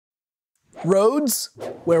Roads?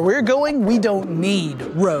 Where we're going, we don't need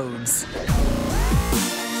roads.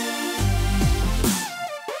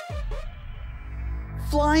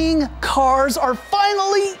 Flying cars are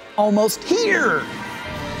finally almost here.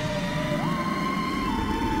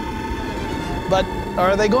 But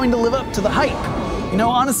are they going to live up to the hype? You know,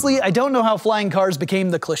 honestly, I don't know how flying cars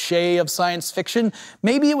became the cliché of science fiction.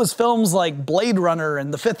 Maybe it was films like Blade Runner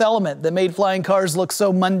and The Fifth Element that made flying cars look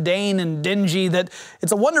so mundane and dingy that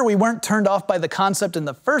it's a wonder we weren't turned off by the concept in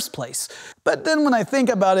the first place. But then when I think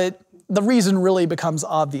about it, the reason really becomes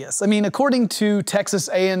obvious. I mean, according to Texas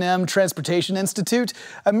A&M Transportation Institute,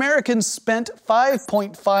 Americans spent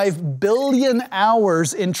 5.5 billion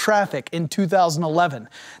hours in traffic in 2011.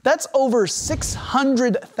 That's over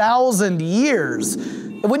 600,000 years.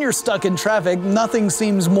 When you're stuck in traffic, nothing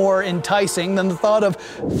seems more enticing than the thought of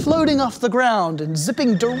floating off the ground and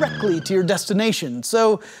zipping directly to your destination.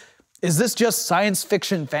 So, is this just science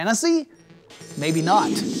fiction fantasy? Maybe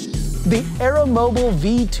not. The Aeromobile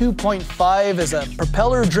V2.5 is a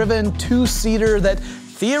propeller-driven two-seater that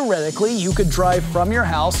theoretically you could drive from your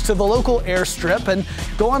house to the local airstrip and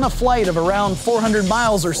go on a flight of around 400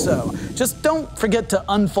 miles or so. Just don't forget to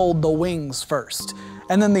unfold the wings first.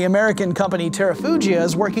 And then the American company Terrafugia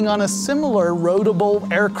is working on a similar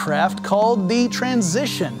roadable aircraft called the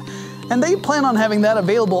Transition. And they plan on having that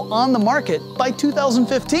available on the market by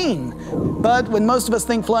 2015. But when most of us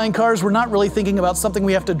think flying cars, we're not really thinking about something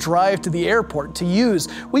we have to drive to the airport to use.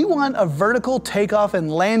 We want a vertical takeoff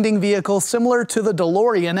and landing vehicle similar to the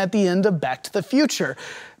DeLorean at the end of Back to the Future.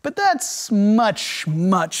 But that's much,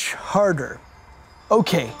 much harder.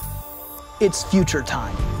 Okay, it's future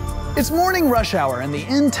time. It's morning rush hour and the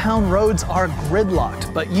in-town roads are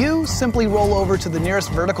gridlocked, but you simply roll over to the nearest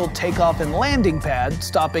vertical takeoff and landing pad,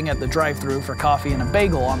 stopping at the drive-thru for coffee and a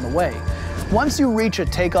bagel on the way. Once you reach a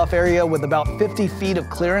takeoff area with about 50 feet of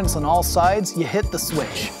clearance on all sides, you hit the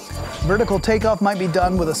switch. Vertical takeoff might be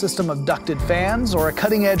done with a system of ducted fans, or a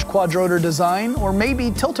cutting-edge quadrotor design, or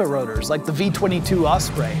maybe tiltrotors like the V22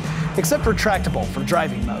 Osprey, except retractable for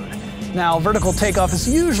driving mode. Now, vertical takeoff is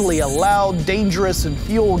usually a loud, dangerous, and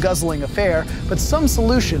fuel-guzzling affair, but some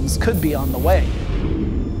solutions could be on the way.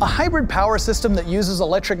 A hybrid power system that uses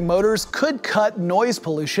electric motors could cut noise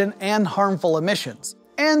pollution and harmful emissions.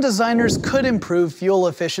 And designers could improve fuel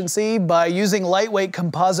efficiency by using lightweight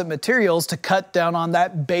composite materials to cut down on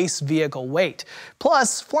that base vehicle weight.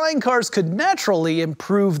 Plus, flying cars could naturally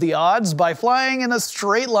improve the odds by flying in a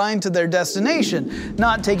straight line to their destination,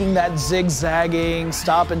 not taking that zigzagging,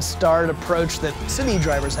 stop and start approach that city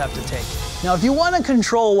drivers have to take. Now, if you want to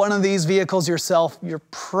control one of these vehicles yourself, you're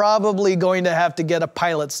probably going to have to get a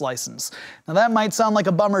pilot's license. Now, that might sound like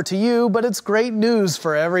a bummer to you, but it's great news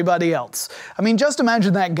for everybody else. I mean, just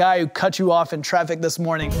imagine that guy who cut you off in traffic this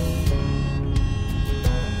morning.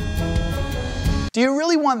 Do you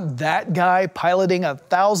really want that guy piloting a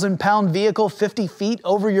 1,000-pound vehicle 50 feet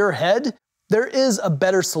over your head? There is a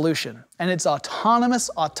better solution, and it's autonomous,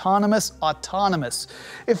 autonomous, autonomous.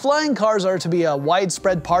 If flying cars are to be a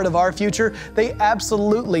widespread part of our future, they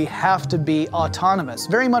absolutely have to be autonomous,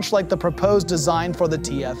 very much like the proposed design for the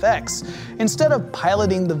TFX. Instead of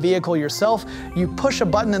piloting the vehicle yourself, you push a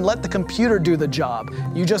button and let the computer do the job.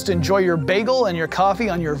 You just enjoy your bagel and your coffee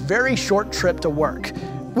on your very short trip to work.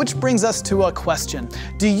 Which brings us to a question.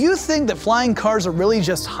 Do you think that flying cars are really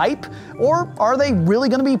just hype? Or are they really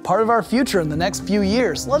going to be part of our future in the next few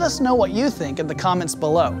years? Let us know what you think in the comments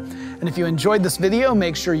below. And if you enjoyed this video,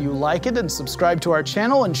 make sure you like it and subscribe to our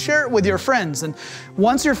channel and share it with your friends. And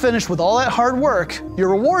once you're finished with all that hard work, your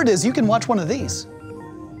reward is you can watch one of these.